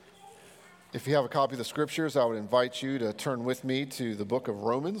If you have a copy of the scriptures, I would invite you to turn with me to the book of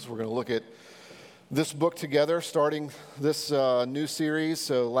Romans. We're going to look at this book together, starting this new series.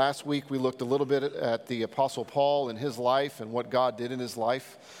 So last week we looked a little bit at the Apostle Paul and his life and what God did in his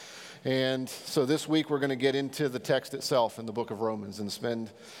life. And so this week we're going to get into the text itself in the book of Romans and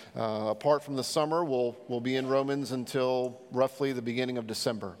spend, apart from the summer, we'll be in Romans until roughly the beginning of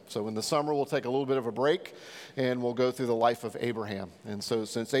December. So in the summer we'll take a little bit of a break and we'll go through the life of Abraham. And so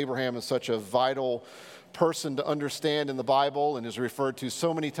since Abraham is such a vital person to understand in the Bible and is referred to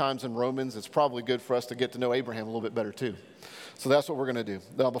so many times in Romans, it's probably good for us to get to know Abraham a little bit better too. So that's what we're going to do.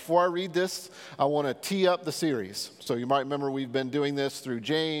 Now, before I read this, I want to tee up the series. So you might remember we've been doing this through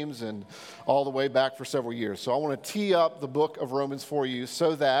James and all the way back for several years. So I want to tee up the book of Romans for you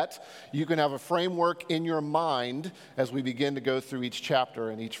so that you can have a framework in your mind as we begin to go through each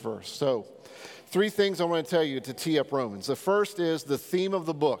chapter and each verse. So 3 things I want to tell you to tee up Romans. The first is the theme of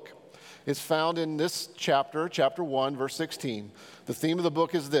the book. It's found in this chapter, chapter 1, verse 16. The theme of the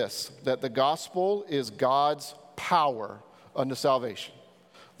book is this, that the gospel is God's power unto salvation.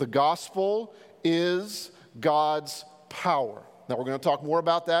 The gospel is God's power. Now, we're going to talk more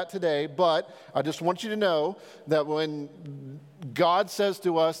about that today, but I just want you to know that when God says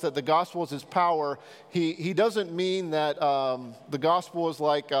to us that the gospel is his power, he doesn't mean that the gospel is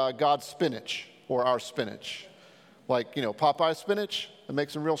like God's spinach or our spinach. Like, Popeye spinach that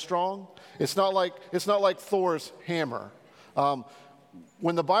makes them real strong. It's not like Thor's hammer.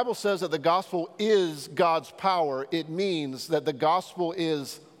 When the Bible says that the gospel is God's power, it means that the gospel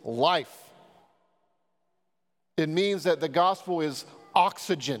is life. It means that the gospel is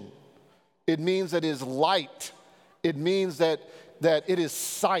oxygen. It means that it is light. It means that it is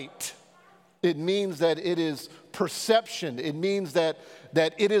sight. It means that it is perception. It means that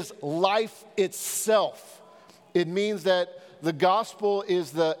it is life itself. It means that the gospel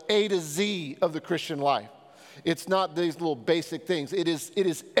is the A to Z of the Christian life. It's not these little basic things. It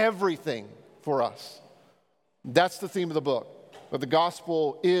is everything for us. That's the theme of the book. But the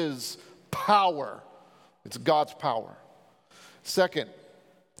gospel is power. It's God's power. Second,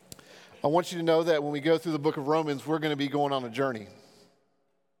 I want you to know that when we go through the book of Romans, we're going to be going on a journey.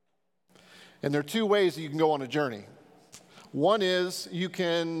 And there are 2 ways that you can go on a journey. One is you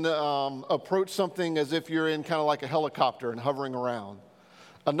can approach something as if you're in kind of like a helicopter and hovering around.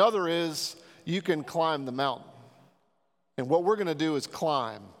 Another is you can climb the mountain. And what we're going to do is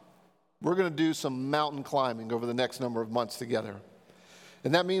climb. We're going to do some mountain climbing over the next number of months together.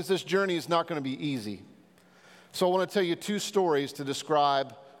 And that means this journey is not going to be easy. So I want to tell you 2 stories to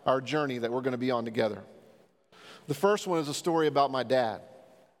describe our journey that we're going to be on together. The first one is a story about my dad.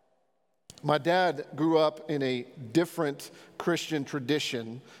 My dad grew up in a different Christian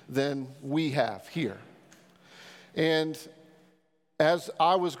tradition than we have here. And as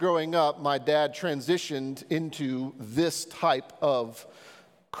I was growing up, my dad transitioned into this type of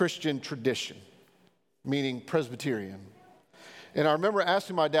Christian tradition, meaning Presbyterian. And I remember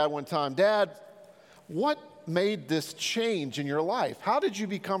asking my dad one time, Dad, what made this change in your life? How did you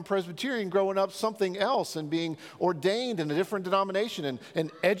become Presbyterian growing up something else and being ordained in a different denomination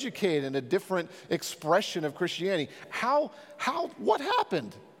and educated in a different expression of Christianity? What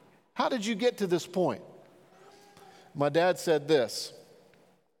happened? How did you get to this point? My dad said this,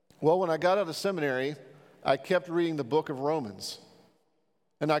 well, when I got out of seminary, I kept reading the book of Romans.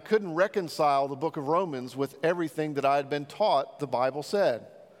 And I couldn't reconcile the book of Romans with everything that I had been taught the Bible said.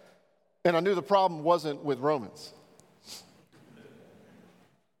 And I knew the problem wasn't with Romans.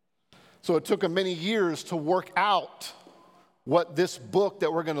 So it took him many years to work out what this book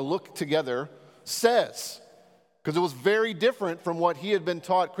that we're going to look together says. Because it was very different from what he had been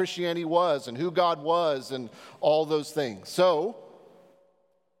taught Christianity was and who God was and all those things. So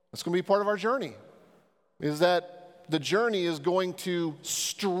it's going to be part of our journey, is that the journey is going to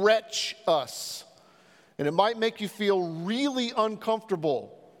stretch us. And it might make you feel really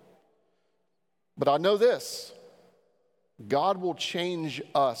uncomfortable. But I know this, God will change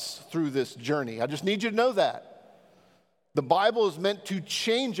us through this journey. I just need you to know that. The Bible is meant to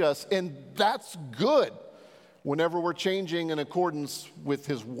change us, and that's good whenever we're changing in accordance with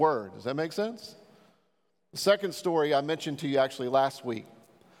his word. Does that make sense? The second story I mentioned to you actually last week.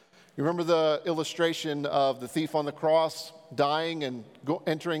 You remember the illustration of the thief on the cross dying and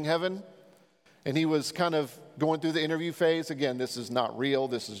entering heaven? And he was kind of going through the interview phase. Again, this is not real.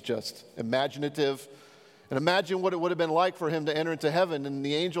 This is just imaginative. And imagine what it would have been like for him to enter into heaven. And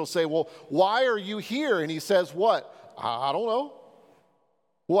the angels say, well, why are you here? And he says, what? I don't know.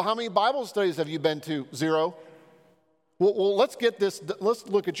 Well, how many Bible studies have you been to? 0. Well, let's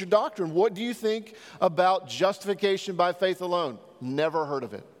look at your doctrine. What do you think about justification by faith alone? Never heard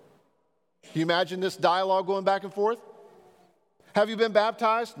of it. Can you imagine this dialogue going back and forth? Have you been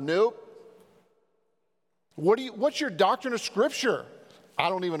baptized? Nope. What's your doctrine of Scripture? I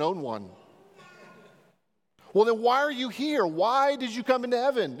don't even own one. Well, then why are you here? Why did you come into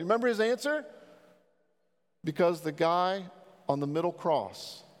heaven? Remember his answer? Because the guy on the middle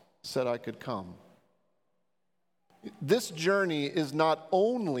cross said I could come. This journey is not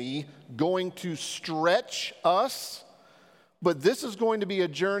only going to stretch us, but this is going to be a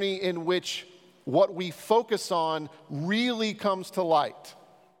journey in which what we focus on really comes to light.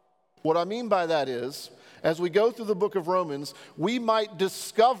 What I mean by that is, as we go through the book of Romans, we might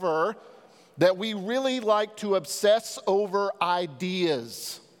discover that we really like to obsess over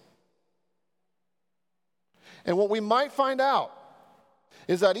ideas. And what we might find out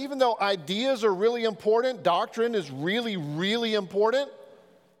is that even though ideas are really important, doctrine is really, really important,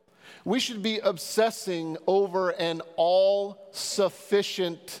 we should be obsessing over an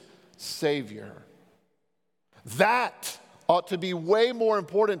all-sufficient Savior. That ought to be way more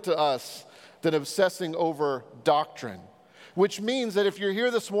important to us than obsessing over doctrine. Which means that if you're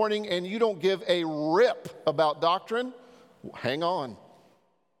here this morning and you don't give a rip about doctrine, hang on.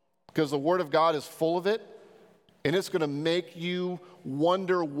 Because the Word of God is full of it, and it's going to make you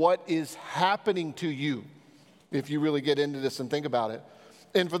wonder what is happening to you if you really get into this and think about it.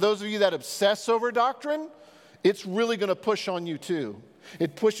 And for those of you that obsess over doctrine, it's really going to push on you too.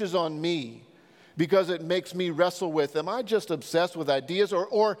 It pushes on me because it makes me wrestle with, am I just obsessed with ideas,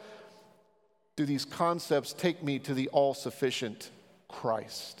 or do these concepts take me to the all-sufficient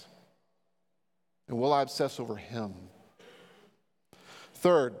Christ? And will I obsess over him?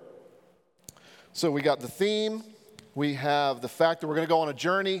 Third, so we got the theme, we have the fact that we're going to go on a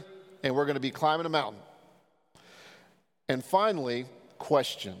journey, and we're going to be climbing a mountain. And finally,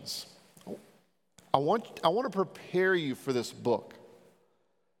 questions. I want to prepare you for this book.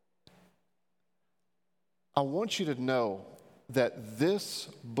 I want you to know that this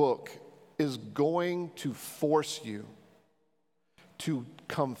book is going to force you to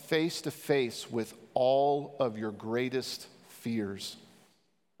come face to face with all of your greatest fears.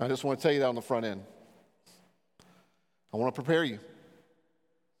 I just want to tell you that on the front end. I want to prepare you.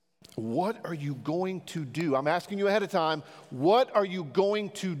 What are you going to do? I'm asking you ahead of time, what are you going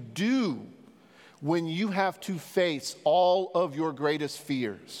to do when you have to face all of your greatest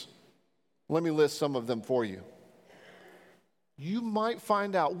fears? Let me list some of them for you. We might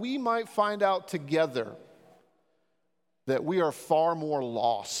find out together that we are far more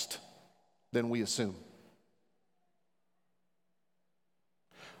lost than we assume.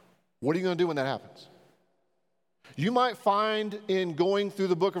 What are you going to do when that happens? You might find in going through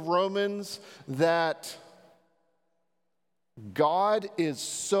the book of Romans that God is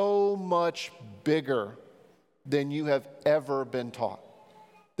so much bigger than you have ever been taught,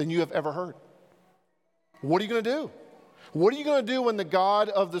 than you have ever heard. What are you going to do? What are you going to do when the God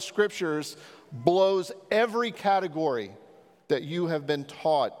of the Scriptures blows every category that you have been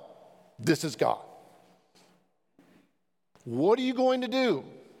taught, this is God? What are you going to do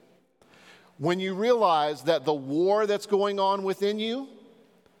when you realize that the war that's going on within you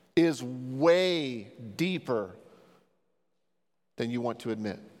is way deeper than you want to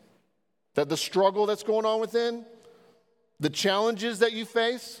admit? That the struggle that's going on within, the challenges that you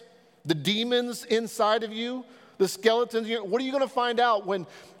face, the demons inside of you, the skeletons, what are you going to find out when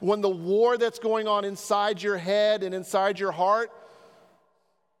the war that's going on inside your head and inside your heart,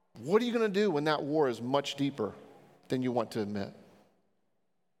 what are you going to do when that war is much deeper than you want to admit?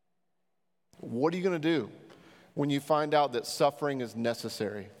 What are you going to do when you find out that suffering is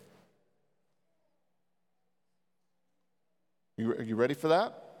necessary? Are you ready for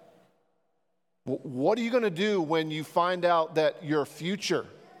that? What are you going to do when you find out that your future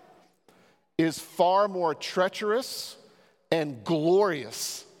is far more treacherous and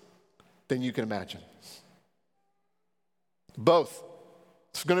glorious than you can imagine? Both.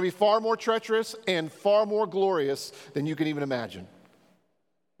 It's going to be far more treacherous and far more glorious than you can even imagine.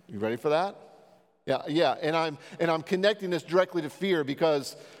 You ready for that? Yeah. And I'm connecting this directly to fear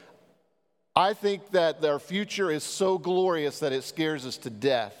because I think that our future is so glorious that it scares us to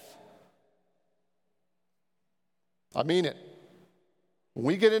death. I mean it. When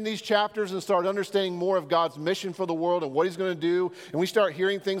we get in these chapters and start understanding more of God's mission for the world and what he's going to do, and we start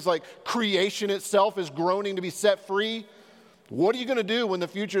hearing things like creation itself is groaning to be set free, what are you going to do when the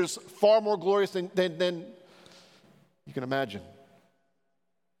future is far more glorious than you can imagine?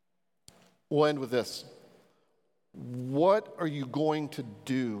 We'll end with this. What are you going to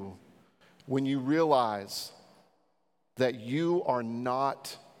do when you realize that you are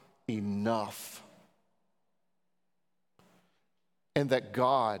not enough? And that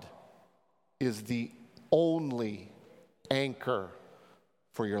God is the only anchor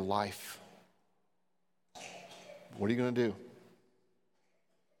for your life. What are you going to do?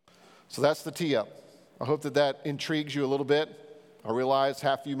 So that's the tee up. I hope that intrigues you a little bit. I realize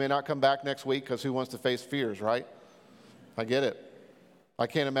half of you may not come back next week because who wants to face fears, right? I get it. I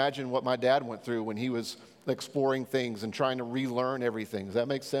can't imagine what my dad went through when he was exploring things and trying to relearn everything. Does that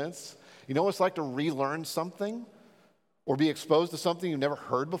make sense? You know what it's like to relearn something or be exposed to something you've never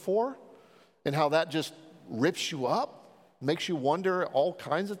heard before, and how that just rips you up, makes you wonder all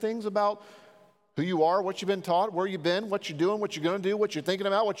kinds of things about who you are, what you've been taught, where you've been, what you're doing, what you're going to do, what you're thinking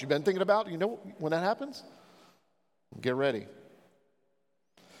about, what you've been thinking about. You know when that happens? Get ready.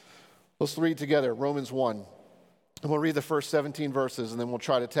 Let's read together Romans 1. And we'll read the first 17 verses, and then we'll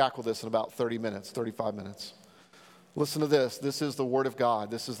try to tackle this in about 30 minutes, 35 minutes. Listen to this. This is the Word of God.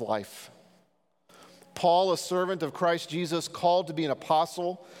 This is life. Paul, a servant of Christ Jesus, called to be an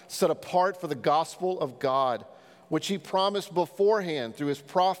apostle, set apart for the gospel of God, which he promised beforehand through his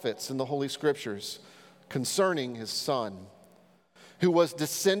prophets in the Holy Scriptures concerning his Son, who was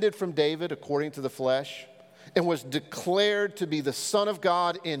descended from David according to the flesh, and was declared to be the Son of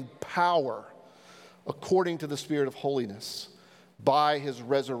God in power, according to the Spirit of holiness, by his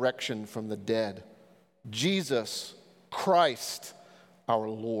resurrection from the dead, Jesus Christ our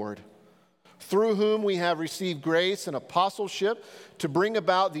Lord, through whom we have received grace and apostleship to bring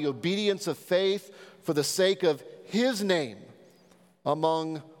about the obedience of faith for the sake of his name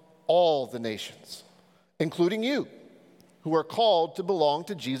among all the nations, including you, who are called to belong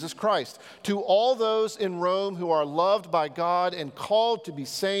to Jesus Christ. To all those in Rome who are loved by God and called to be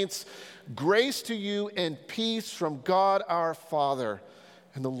saints, grace to you and peace from God our Father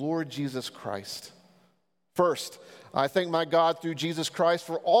and the Lord Jesus Christ. First, I thank my God through Jesus Christ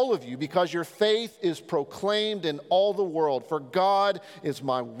for all of you, because your faith is proclaimed in all the world. For God is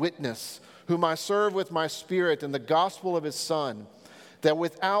my witness, whom I serve with my spirit in the gospel of his Son, that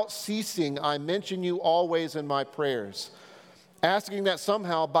without ceasing I mention you always in my prayers, asking that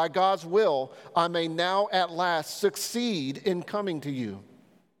somehow by God's will I may now at last succeed in coming to you.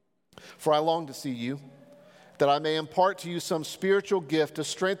 For I long to see you, that I may impart to you some spiritual gift to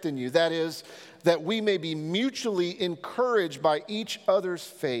strengthen you, that is, that we may be mutually encouraged by each other's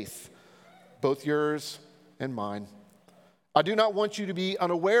faith, both yours and mine. I do not want you to be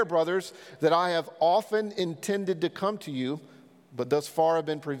unaware, brothers, that I have often intended to come to you, but thus far have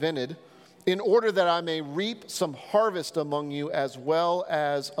been prevented, in order that I may reap some harvest among you as well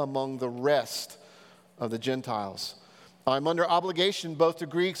as among the rest of the Gentiles. I'm under obligation both to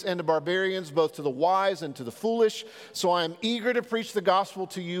Greeks and to barbarians, both to the wise and to the foolish, so I am eager to preach the gospel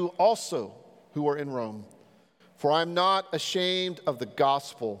to you also who are in Rome. For I am not ashamed of the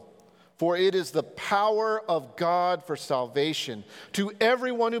gospel, for it is the power of God for salvation to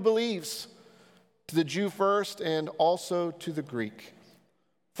everyone who believes, to the Jew first and also to the Greek.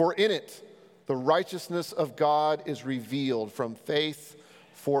 For in it the righteousness of God is revealed from faith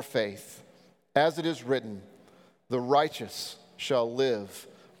for faith, as it is written, the righteous shall live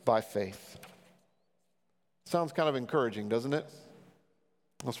by faith. Sounds kind of encouraging, doesn't it?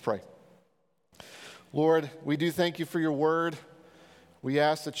 Let's pray. Lord, we do thank you for your word. We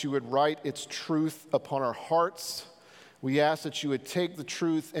ask that you would write its truth upon our hearts. We ask that you would take the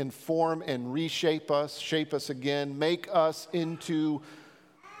truth and form and reshape us, shape us again, make us into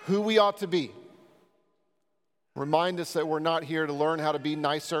who we ought to be. Remind us that we're not here to learn how to be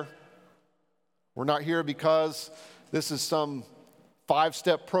nicer. We're not here because this is some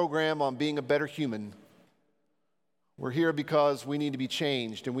 5-step program on being a better human. We're here because we need to be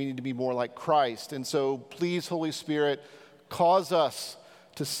changed and we need to be more like Christ. And so please, Holy Spirit, cause us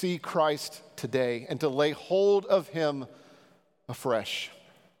to see Christ today and to lay hold of him afresh.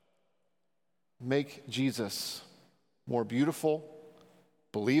 Make Jesus more beautiful,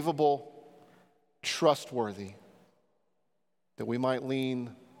 believable, trustworthy, that we might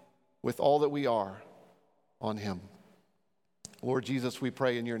lean with all that we are on him. Lord Jesus, we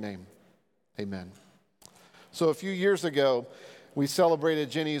pray in your name. Amen. So a few years ago, we celebrated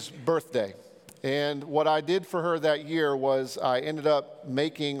Jenny's birthday. And what I did for her that year was I ended up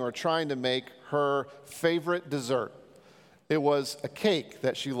making or trying to make her favorite dessert. It was a cake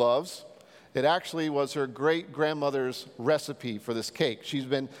that she loves. It actually was her great-grandmother's recipe for this cake. She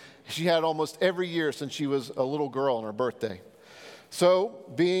had it almost every year since she was a little girl on her birthday. So,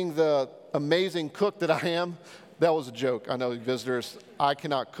 being the amazing cook that I am, that was a joke. I know visitors, I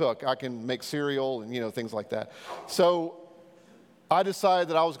cannot cook. I can make cereal and, things like that. So, I decided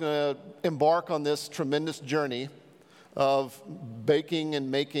that I was going to embark on this tremendous journey of baking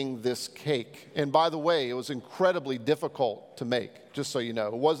and making this cake. And by the way, it was incredibly difficult to make, just so you know.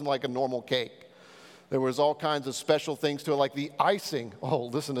 It wasn't like a normal cake. There was all kinds of special things to it, like the icing. Oh,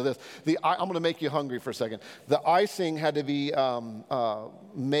 listen to this. I'm going to make you hungry for a second. The icing had to be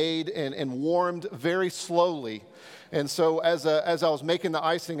made and warmed very slowly. And so as I was making the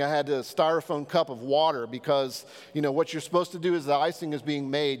icing, I had a styrofoam cup of water because, what you're supposed to do as the icing is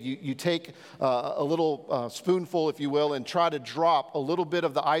being made, you take a little spoonful, if you will, and try to drop a little bit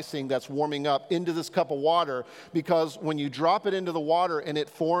of the icing that's warming up into this cup of water, because when you drop it into the water and it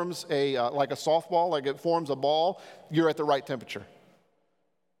forms like a softball, like it forms a ball, you're at the right temperature.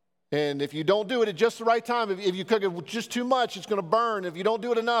 And if you don't do it at just the right time, if you cook it just too much, it's going to burn. If you don't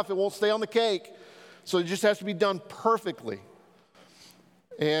do it enough, it won't stay on the cake. So it just has to be done perfectly.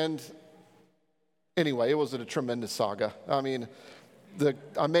 And anyway, it was a tremendous saga. I mean,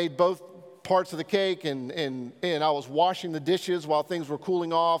 I made both parts of the cake, and I was washing the dishes while things were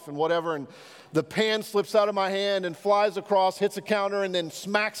cooling off and whatever, and the pan slips out of my hand and flies across, hits a counter, and then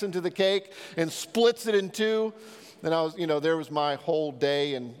smacks into the cake and splits it in two. And I was, there was my whole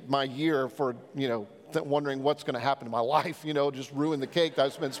day and my year for, wondering what's going to happen to my life, just ruin the cake.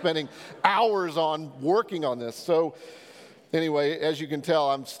 I've been spending hours on working on this. So anyway, as you can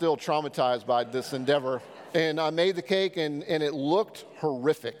tell, I'm still traumatized by this endeavor. And I made the cake, and it looked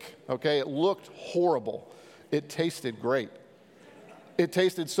horrific, okay? It looked horrible. It tasted great. It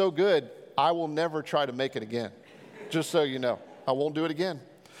tasted so good, I will never try to make it again, just so you know. I won't do it again.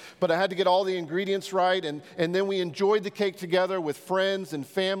 But I had to get all the ingredients right, and then we enjoyed the cake together with friends and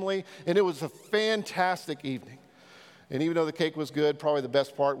family, and it was a fantastic evening. And even though the cake was good, probably the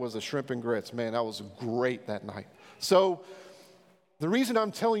best part was the shrimp and grits. Man, that was great that night. So the reason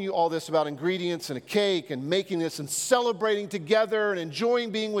I'm telling you all this about ingredients and a cake and making this and celebrating together and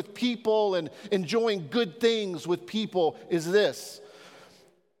enjoying being with people and enjoying good things with people is this.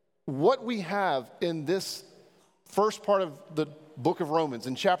 What we have in this first part of the book of Romans,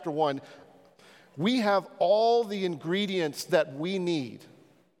 in chapter 1, we have all the ingredients that we need.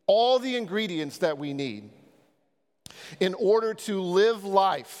 All the ingredients that we need in order to live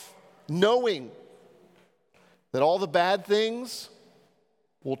life knowing that all the bad things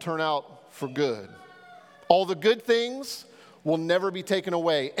will turn out for good. All the good things will never be taken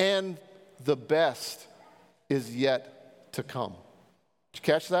away, and the best is yet to come. Did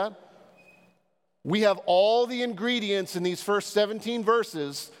you catch that? We have all the ingredients in these first 17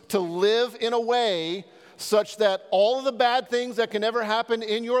 verses to live in a way such that all of the bad things that can ever happen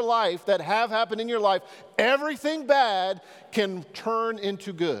in your life, that have happened in your life, everything bad can turn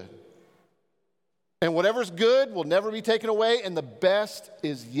into good. And whatever's good will never be taken away, and the best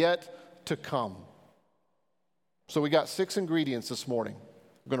is yet to come. So we got 6 ingredients this morning.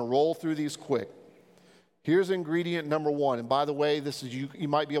 We're going to roll through these quick. Here's ingredient number 1. And by the way, this is you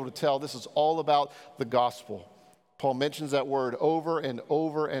might be able to tell this is all about the gospel. Paul mentions that word over and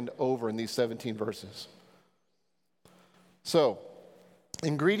over and over in these 17 verses. So,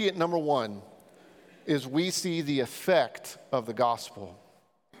 ingredient number 1 is we see the effect of the gospel.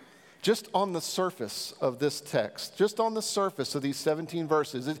 Just on the surface of this text, just on the surface of these 17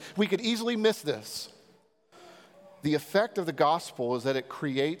 verses, we could easily miss this. The effect of the gospel is that it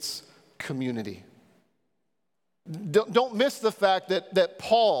creates community. Don't miss the fact that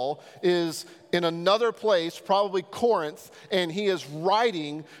Paul is in another place, probably Corinth, and he is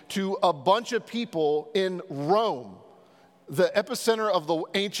writing to a bunch of people in Rome, the epicenter of the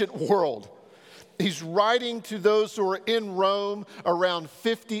ancient world. He's writing to those who are in Rome around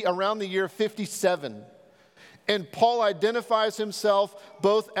the year 57. And Paul identifies himself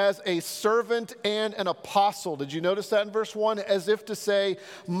both as a servant and an apostle. Did you notice that in verse 1? As if to say,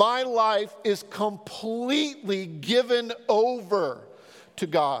 my life is completely given over to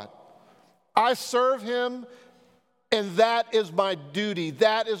God. I serve him, and that is my duty.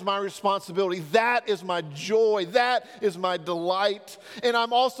 That is my responsibility. That is my joy. That is my delight. And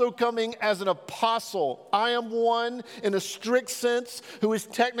I'm also coming as an apostle. I am one, in a strict sense, who is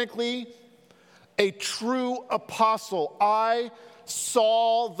technically a true apostle. I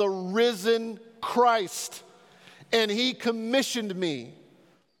saw the risen Christ, and he commissioned me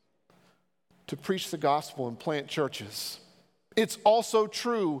to preach the gospel and plant churches. It's also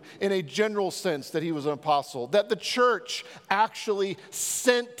true in a general sense that he was an apostle, that the church actually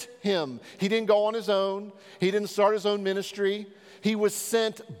sent him. He didn't go on his own. He didn't start his own ministry. He was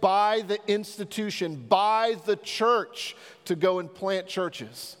sent by the institution, by the church, to go and plant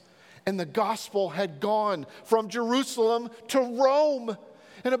churches. And the gospel had gone from Jerusalem to Rome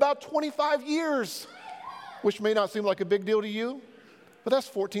in about 25 years, which may not seem like a big deal to you, but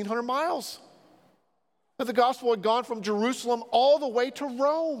that's 1,400 miles. That the gospel had gone from Jerusalem all the way to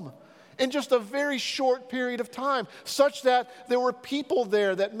Rome in just a very short period of time, such that there were people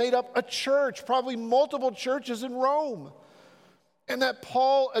there that made up a church, probably multiple churches in Rome. And that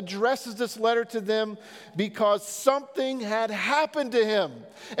Paul addresses this letter to them because something had happened to him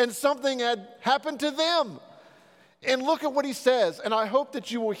and something had happened to them. And look at what he says. And I hope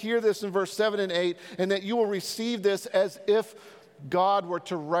that you will hear this in verse 7 and 8 and that you will receive this as if God were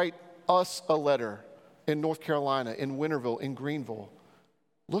to write us a letter in North Carolina, in Winterville, in Greenville.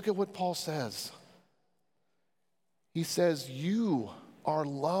 Look at what Paul says. He says, you are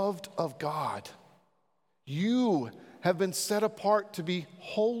loved of God. You have been set apart to be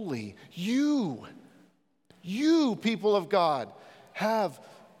holy. You, people of God, have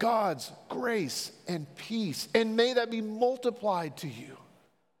God's grace and peace, and may that be multiplied to you.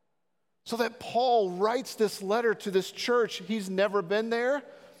 So that Paul writes this letter to this church. He's never been there.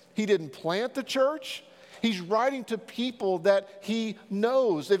 He didn't plant the church. He's writing to people that he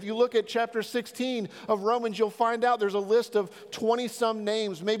knows. If you look at chapter 16 of Romans, you'll find out there's a list of 20-some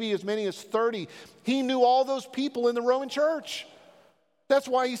names, maybe as many as 30. He knew all those people in the Roman church. That's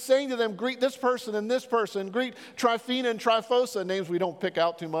why he's saying to them, greet this person and this person, greet Tryphena and Tryphosa, names we don't pick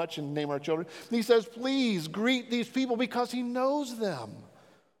out too much and name our children. And he says, please greet these people because he knows them.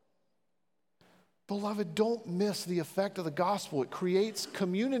 Beloved, don't miss the effect of the gospel. It creates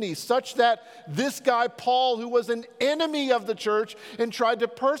community such that this guy, Paul, who was an enemy of the church and tried to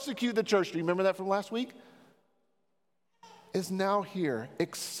persecute the church, do you remember that from last week? Is now here,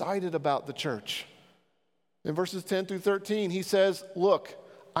 excited about the church. In verses 10 through 13, he says, look,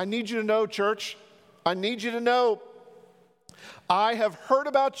 I need you to know, church, I need you to know, I have heard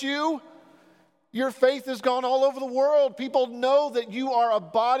about you. Your faith has gone all over the world. People know that you are a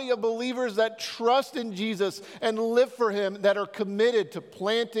body of believers that trust in Jesus and live for him, that are committed to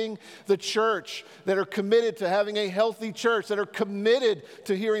planting the church, that are committed to having a healthy church, that are committed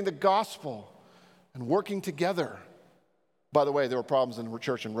to hearing the gospel and working together. By the way, there were problems in the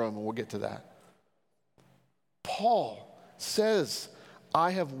church in Rome, and we'll get to that. Paul says,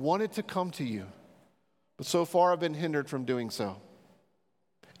 I have wanted to come to you, but so far I've been hindered from doing so.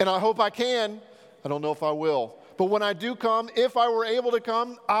 And I hope I can. I don't know if I will. But when I do come, if I were able to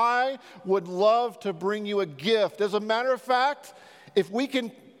come, I would love to bring you a gift. As a matter of fact, if we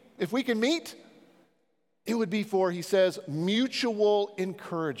can meet, it would be for, he says, mutual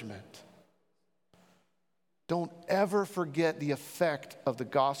encouragement. Don't ever forget the effect of the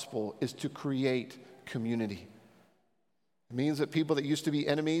gospel is to create community. It means that people that used to be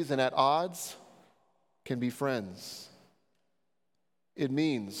enemies and at odds can be friends. It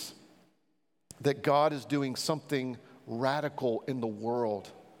means that God is doing something radical in the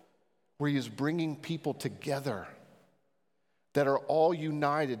world where he is bringing people together that are all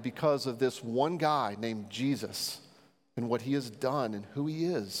united because of this one guy named Jesus and what he has done and who he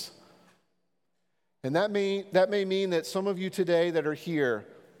is. And that may mean that some of you today that are here,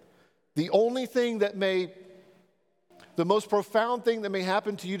 the most profound thing that may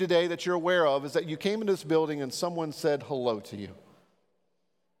happen to you today that you're aware of is that you came into this building and someone said hello to you,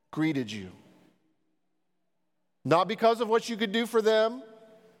 greeted you. Not because of what you could do for them,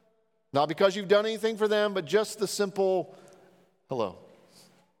 not because you've done anything for them, but just the simple hello.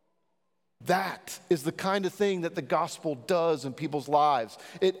 That is the kind of thing that the gospel does in people's lives.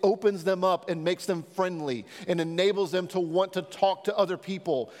 It opens them up and makes them friendly and enables them to want to talk to other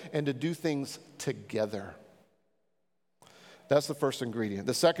people and to do things together. That's the first ingredient.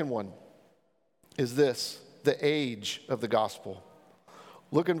 The second one is this, the age of the gospel.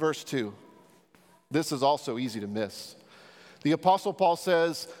 Look in verse 2. This is also easy to miss. The Apostle Paul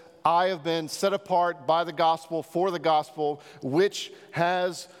says, I have been set apart by the gospel for the gospel, which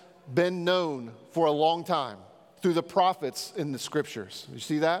has been known for a long time through the prophets in the scriptures. You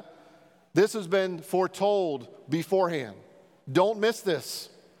see that? This has been foretold beforehand. Don't miss this.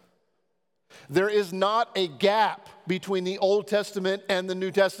 There is not a gap between the Old Testament and the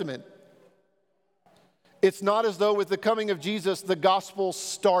New Testament. It's not as though with the coming of Jesus, the gospel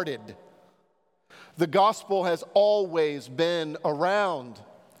started. The gospel has always been around.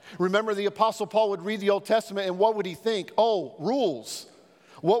 Remember, the Apostle Paul would read the Old Testament, and what would he think? Oh, rules.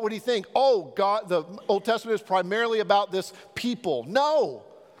 What would he think? Oh, God, the Old Testament is primarily about this people. No.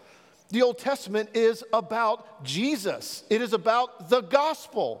 The Old Testament is about Jesus. It is about the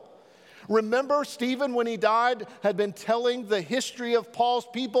gospel. Remember, Stephen, when he died, had been telling the history of Paul's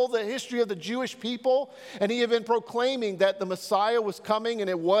people, the history of the Jewish people, and he had been proclaiming that the Messiah was coming and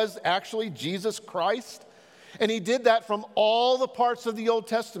it was actually Jesus Christ. And he did that from all the parts of the Old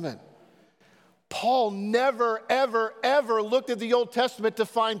Testament. Paul never, ever, ever looked at the Old Testament to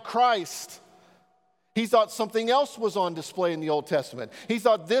find Christ. He thought something else was on display in the Old Testament. He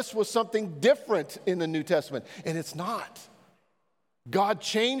thought this was something different in the New Testament, and it's not. God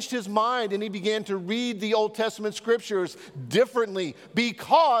changed his mind and he began to read the Old Testament scriptures differently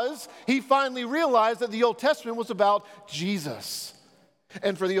because he finally realized that the Old Testament was about Jesus.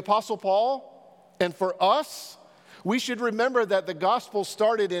 And for the Apostle Paul and for us, we should remember that the gospel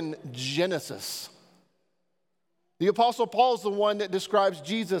started in Genesis. The Apostle Paul is the one that describes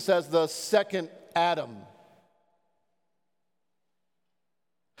Jesus as the second Adam.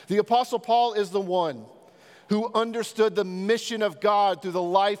 The Apostle Paul is the one who understood the mission of God through the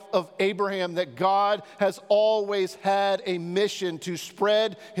life of Abraham, that God has always had a mission to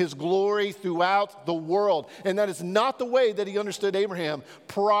spread his glory throughout the world. And that is not the way that he understood Abraham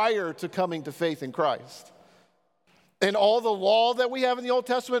prior to coming to faith in Christ. And all the law that we have in the Old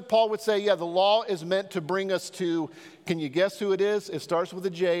Testament, Paul would say, yeah, the law is meant to bring us to, can you guess who it is? It starts with a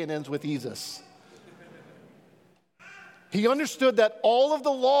J and ends with Jesus. He understood that all of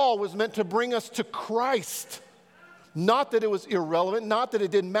the law was meant to bring us to Christ. Not that it was irrelevant, not that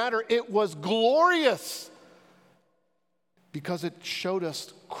it didn't matter. It was glorious because it showed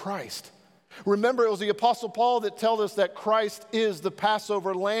us Christ. Remember, it was the Apostle Paul that told us that Christ is the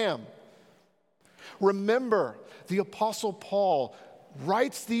Passover lamb. Remember, the Apostle Paul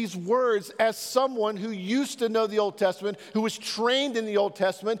writes these words as someone who used to know the Old Testament, who was trained in the Old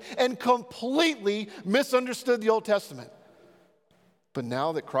Testament, and completely misunderstood the Old Testament. But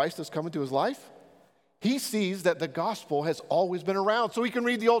now that Christ has come into his life, he sees that the gospel has always been around. So he can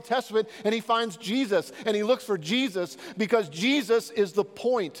read the Old Testament and he finds Jesus and he looks for Jesus because Jesus is the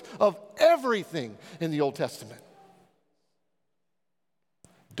point of everything in the Old Testament.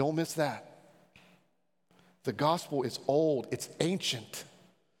 Don't miss that. The gospel is old, it's ancient.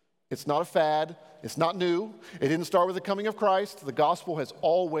 It's not a fad, it's not new. It didn't start with the coming of Christ. The gospel has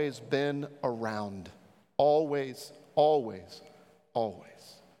always been around. Always, always, always.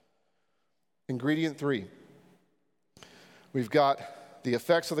 Ingredient 3. We've got the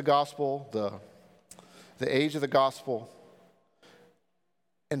effects of the gospel, the age of the gospel.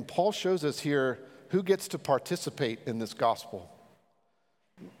 And Paul shows us here who gets to participate in this gospel.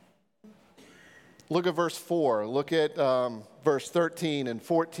 Look at verse 4. Look at verse 13 and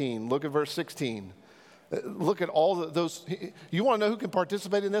 14. Look at verse 16. Look at all those. You want to know who can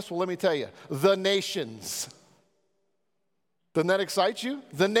participate in this? Well, let me tell you. The nations. Doesn't that excite you?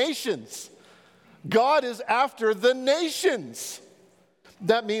 The nations. God is after the nations.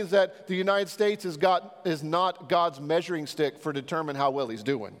 That means that the United States is not God's measuring stick for determining how well he's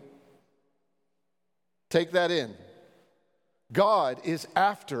doing. Take that in. God is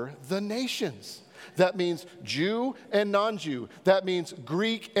after the nations. That means Jew and non-Jew. That means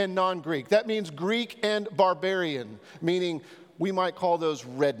Greek and non-Greek. That means Greek and barbarian, meaning we might call those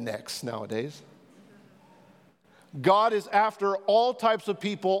rednecks nowadays. God is after all types of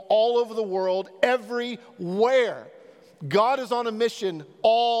people all over the world, everywhere. God is on a mission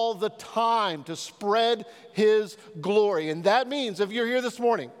all the time to spread his glory. And that means, if you're here this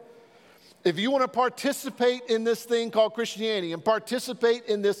morning, if you want to participate in this thing called Christianity and participate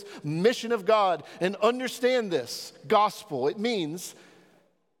in this mission of God and understand this gospel, it means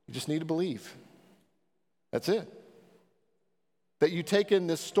you just need to believe. That's it. That you take in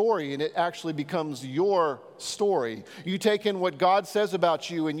this story and it actually becomes your story. You take in what God says about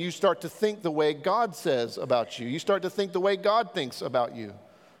you and you start to think the way God says about you. You start to think the way God thinks about you.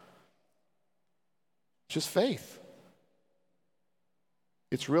 It's just faith.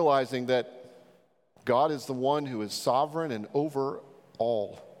 It's realizing that God is the one who is sovereign and over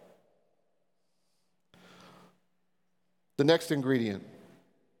all. The next ingredient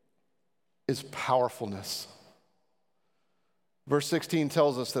is powerfulness. Verse 16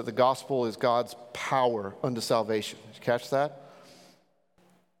 tells us that the gospel is God's power unto salvation. Did you catch that?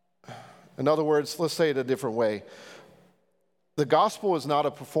 In other words, let's say it a different way. The gospel is not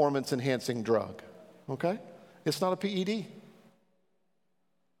a performance-enhancing drug, okay? It's not a PED.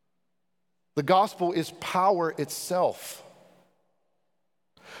 The gospel is power itself.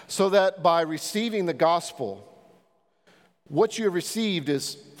 So that by receiving the gospel, what you have received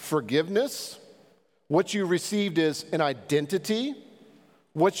is forgiveness. What you received is an identity.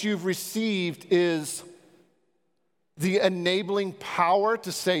 What you've received is the enabling power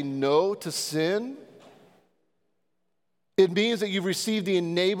to say no to sin. It means that you've received the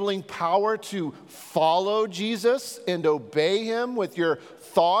enabling power to follow Jesus and obey him with your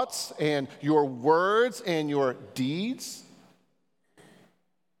thoughts and your words and your deeds.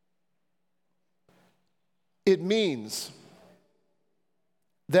 It means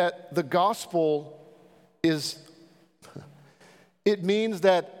that the gospel it means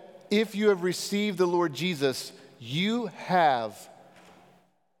that if you have received the Lord Jesus, you have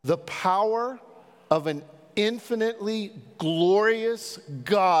the power of an infinitely glorious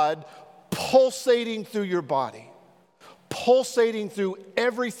God pulsating through your body, pulsating through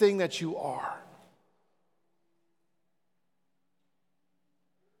everything that you are.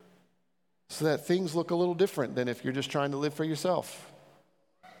 So that things look a little different than if you're just trying to live for yourself.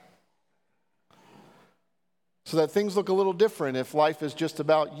 So that things look a little different if life is just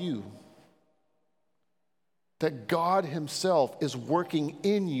about you. That God himself is working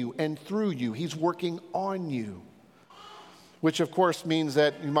in you and through you. He's working on you. Which of course means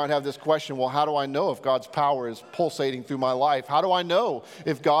that you might have this question, well, how do I know if God's power is pulsating through my life? How do I know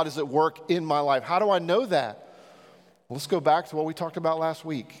if God is at work in my life? How do I know that? Well, let's go back to what we talked about last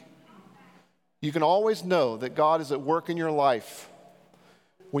week. You can always know that God is at work in your life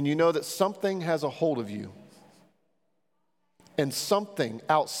when you know that something has a hold of you. And something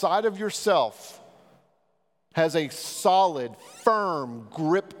outside of yourself has a solid, firm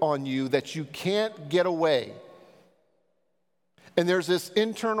grip on you that you can't get away. And there's this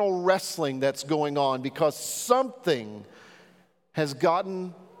internal wrestling that's going on because something has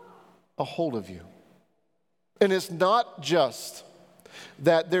gotten a hold of you. And it's not just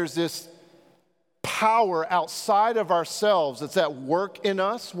that there's this power outside of ourselves that's at work in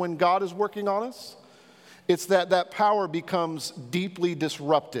us when God is working on us. It's that power becomes deeply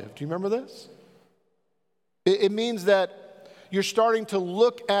disruptive. Do you remember this? It means that you're starting to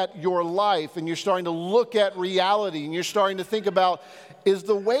look at your life and you're starting to look at reality and you're starting to think about, is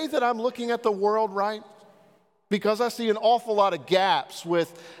the way that I'm looking at the world right? Because I see an awful lot of gaps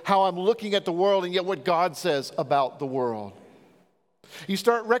with how I'm looking at the world and yet what God says about the world. You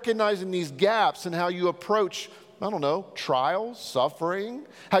start recognizing these gaps in how you approach, trials, suffering,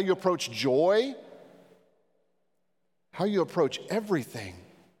 how you approach joy, how you approach everything.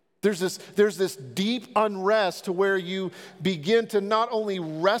 There's this deep unrest to where you begin to not only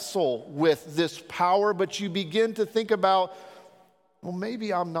wrestle with this power, but you begin to think about, well,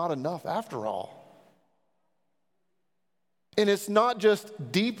 maybe I'm not enough after all. And it's not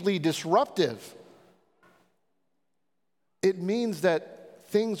just deeply disruptive. It means that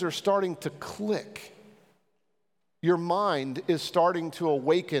things are starting to click. Your mind is starting to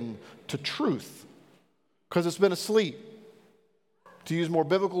awaken to truth because it's been asleep. To use more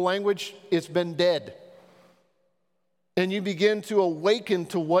biblical language, it's been dead. And you begin to awaken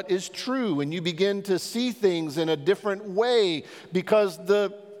to what is true, and you begin to see things in a different way because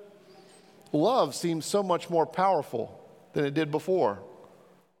the love seems so much more powerful than it did before.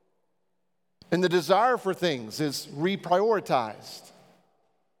 And the desire for things is reprioritized.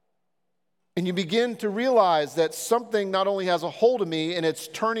 And you begin to realize that something not only has a hold of me and it's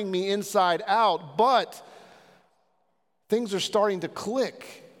turning me inside out, but things are starting to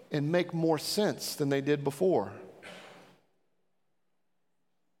click and make more sense than they did before.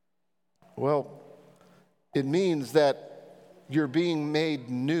 Well, it means that you're being made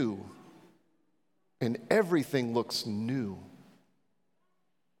new and everything looks new.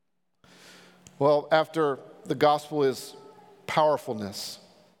 Well, after the gospel is powerfulness,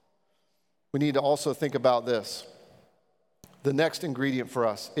 we need to also think about this. The next ingredient for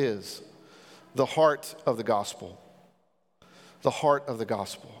us is the heart of the gospel. The heart of the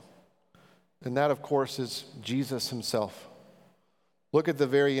gospel. And that, of course, is Jesus himself. Look at the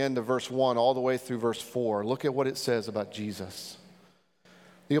very end of verse 1 all the way through verse 4. Look at what it says about Jesus.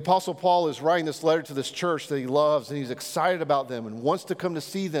 The Apostle Paul is writing this letter to this church that he loves, and he's excited about them and wants to come to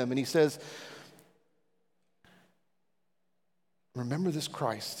see them. And he says, remember this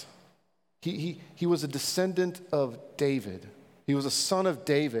Christ. He was a descendant of David. He was a son of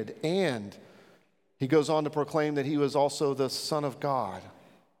David, and he goes on to proclaim that he was also the Son of God.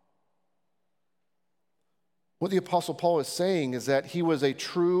 What the Apostle Paul is saying is that he was a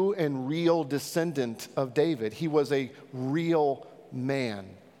true and real descendant of David. He was a real man,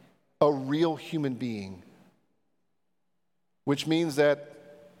 a real human being, which means that,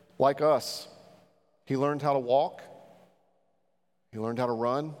 like us, he learned how to walk, he learned how to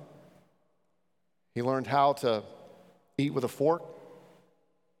run, he learned how to eat with a fork.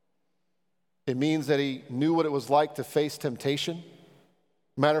 It means that he knew what it was like to face temptation.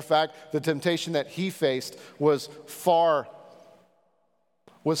 Matter of fact, the temptation that he faced was far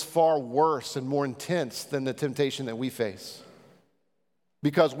worse and more intense than the temptation that we face.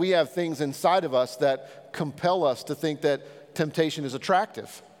 Because we have things inside of us that compel us to think that temptation is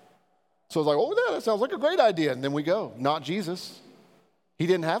attractive. So it's like, oh, yeah, that sounds like a great idea. And then we go, not Jesus. He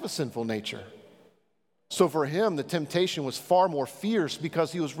didn't have a sinful nature. So for him, the temptation was far more fierce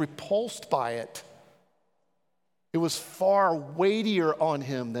because he was repulsed by it. It was far weightier on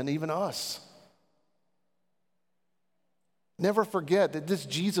him than even us. Never forget that this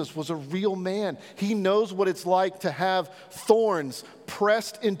Jesus was a real man. He knows what it's like to have thorns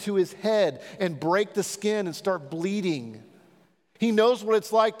pressed into his head and break the skin and start bleeding. He knows what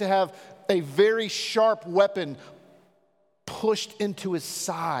it's like to have a very sharp weapon pushed into his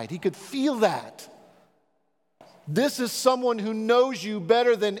side. He could feel that. This is someone who knows you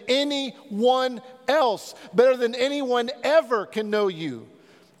better than anyone else, better than anyone ever can know you.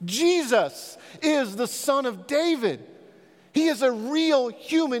 Jesus is the Son of David. He is a real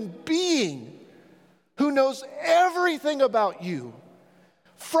human being who knows everything about you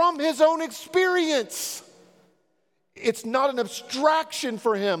from his own experience. It's not an abstraction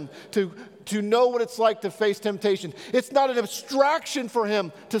for him to know what it's like to face temptation. It's not an abstraction for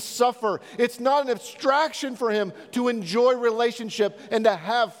him to suffer. It's not an abstraction for him to enjoy relationship and to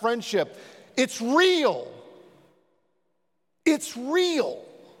have friendship. It's real. It's real.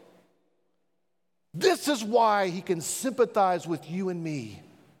 This is why he can sympathize with you and me.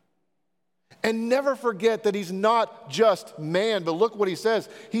 And never forget that he's not just man, but look what he says.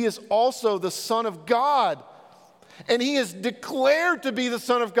 He is also the Son of God. And he is declared to be the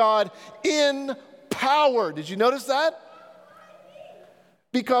Son of God in power. Did you notice that?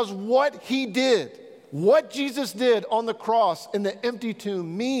 Because what he did, what Jesus did on the cross in the empty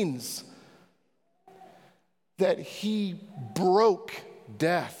tomb means that he broke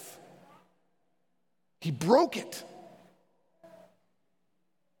death. He broke it.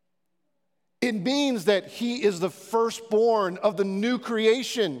 It means that he is the firstborn of the new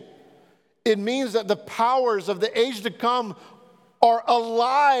creation. It means that the powers of the age to come are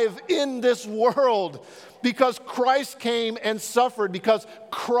alive in this world because Christ came and suffered, because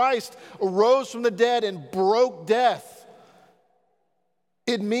Christ arose from the dead and broke death.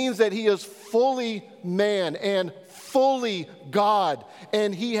 It means that he is fully man and fully God,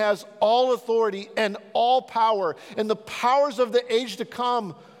 and he has all authority and all power, and the powers of the age to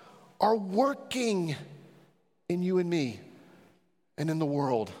come are working in you and me and in the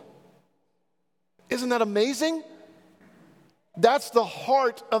world. Isn't that amazing? That's the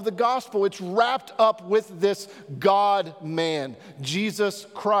heart of the gospel. It's wrapped up with this God-man, Jesus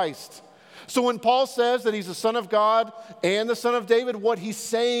Christ. So when Paul says that he's the Son of God and the Son of David, what he's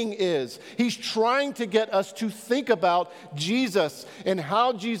saying is he's trying to get us to think about Jesus and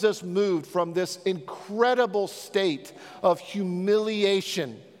how Jesus moved from this incredible state of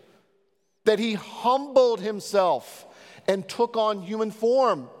humiliation, that he humbled himself and took on human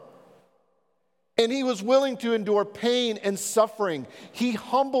form. And he was willing to endure pain and suffering. He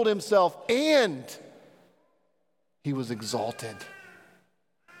humbled himself and he was exalted.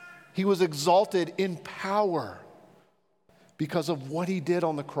 He was exalted in power because of what he did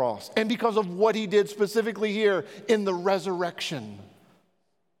on the cross and because of what he did specifically here in the resurrection.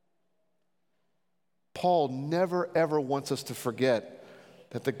 Paul never ever wants us to forget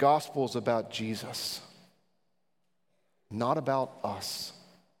that the gospel is about Jesus, not about us.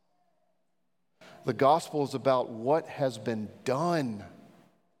 The gospel is about what has been done,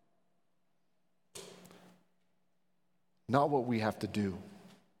 not what we have to do.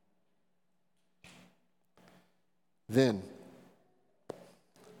 Then,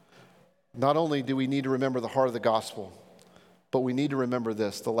 not only do we need to remember the heart of the gospel, but we need to remember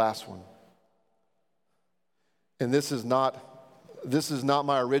this, the last one. And this is not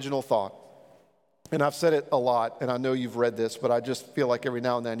my original thought. And I've said it a lot, and I know you've read this, but I just feel like every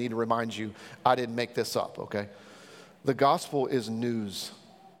now and then I need to remind you, I didn't make this up, okay? The gospel is news.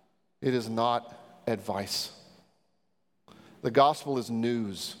 It is not advice. The gospel is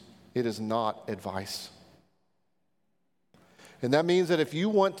news. It is not advice. And that means that if you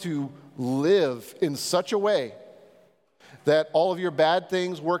want to live in such a way that all of your bad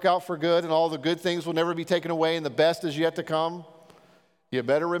things work out for good and all the good things will never be taken away and the best is yet to come, you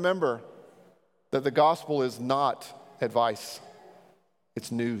better remember that the gospel is not advice. It's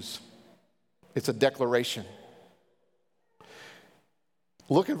news. It's a declaration.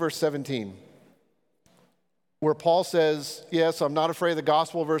 Look at verse 17, where Paul says, yes, I'm not afraid of the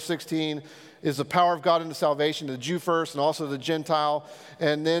gospel. Verse 16 is the power of God into salvation to the Jew first and also the Gentile.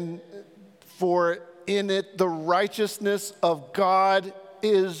 And then for in it the righteousness of God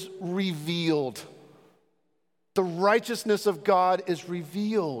is revealed. The righteousness of God is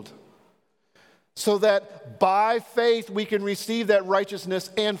revealed. So that by faith we can receive that righteousness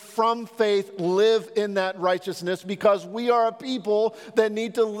and from faith live in that righteousness because we are a people that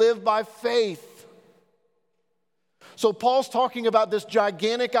need to live by faith. So Paul's talking about this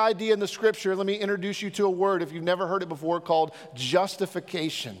gigantic idea in the scripture. Let me introduce you to a word, if you've never heard it before, called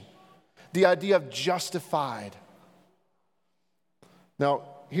justification. The idea of justified. Now,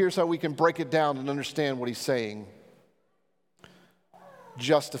 here's how we can break it down and understand what he's saying.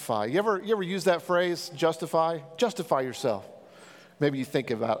 Justify. You ever use that phrase, justify? Justify yourself. Maybe you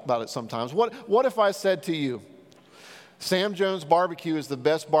think about it sometimes. What if I said to you, Sam Jones Barbecue is the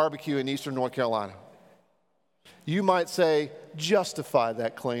best barbecue in Eastern North Carolina? You might say, justify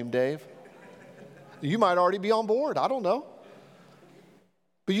that claim, Dave. You might already be on board. I don't know.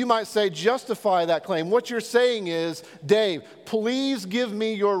 But you might say, justify that claim. What you're saying is, Dave, please give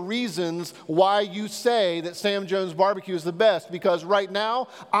me your reasons why you say that Sam Jones Barbecue is the best, because right now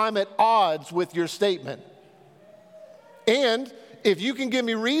I'm at odds with your statement. And if you can give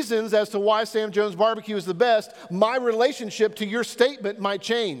me reasons as to why Sam Jones Barbecue is the best, my relationship to your statement might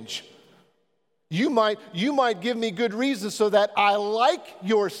change. You might give me good reasons so that I like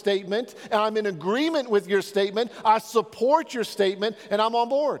your statement, and I'm in agreement with your statement, I support your statement, and I'm on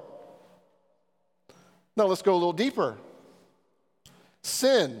board. Now let's go a little deeper.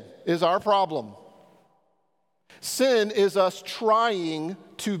 Sin is our problem. Sin is us trying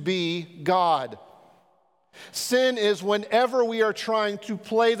to be God. Sin is whenever we are trying to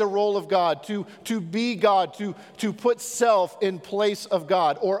play the role of God, to be God, to put self in place of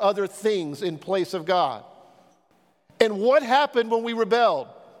God or other things in place of God. And what happened when we rebelled?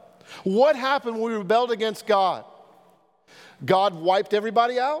 What happened when we rebelled against God? God wiped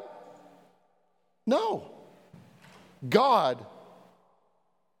everybody out? No. God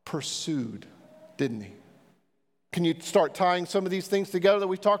pursued, didn't he? Can you start tying some of these things together that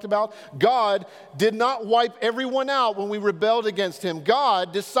we've talked about? God did not wipe everyone out when we rebelled against him.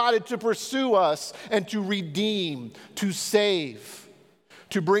 God decided to pursue us and to redeem, to save,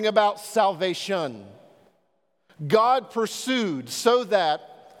 to bring about salvation. God pursued so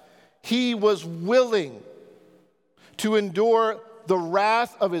that he was willing to endure the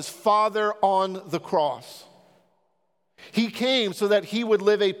wrath of his Father on the cross. He came so that he would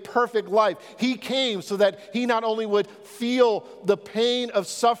live a perfect life. He came so that he not only would feel the pain of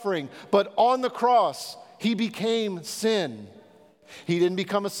suffering, but on the cross, he became sin. He didn't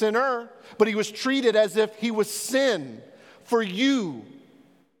become a sinner, but he was treated as if he was sin for you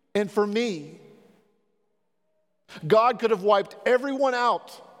and for me. God could have wiped everyone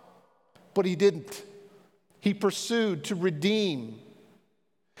out, but he didn't. He pursued to redeem.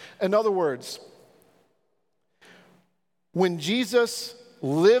 In other words, when Jesus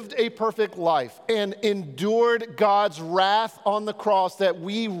lived a perfect life and endured God's wrath on the cross that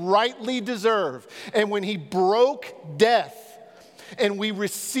we rightly deserve, and when he broke death and we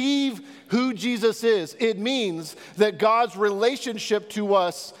receive who Jesus is, it means that God's relationship to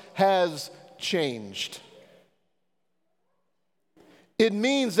us has changed. It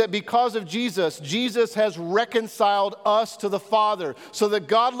means that because of Jesus, Jesus has reconciled us to the Father, so that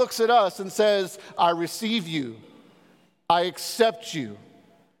God looks at us and says, I receive you. I accept you.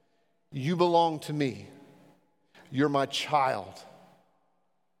 You belong to me. You're my child.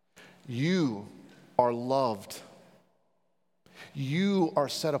 You are loved. You are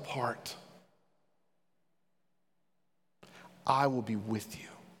set apart. I will be with you.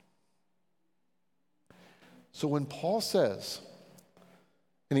 So when Paul says,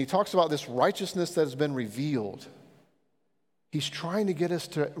 and he talks about this righteousness that has been revealed, he's trying to get us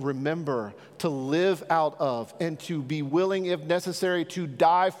to remember, to live out of, and to be willing, if necessary, to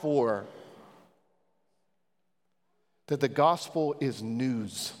die for. That the gospel is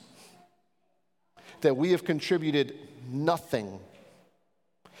news. That we have contributed nothing.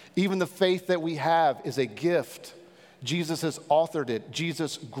 Even the faith that we have is a gift. Jesus has authored it.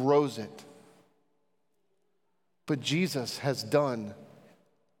 Jesus grows it. But Jesus has done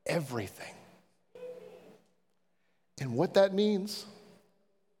everything. And what that means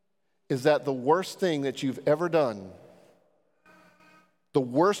is that the worst thing that you've ever done, the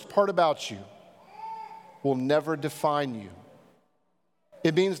worst part about you, will never define you.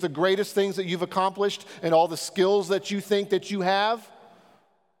 It means the greatest things that you've accomplished and all the skills that you think that you have,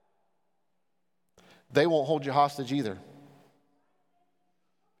 they won't hold you hostage either.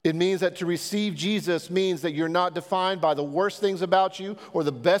 It means that to receive Jesus means that you're not defined by the worst things about you or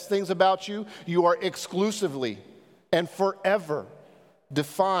the best things about you. You are exclusively and forever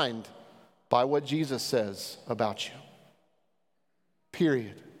defined by what Jesus says about you.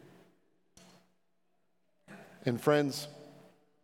 Period. And friends,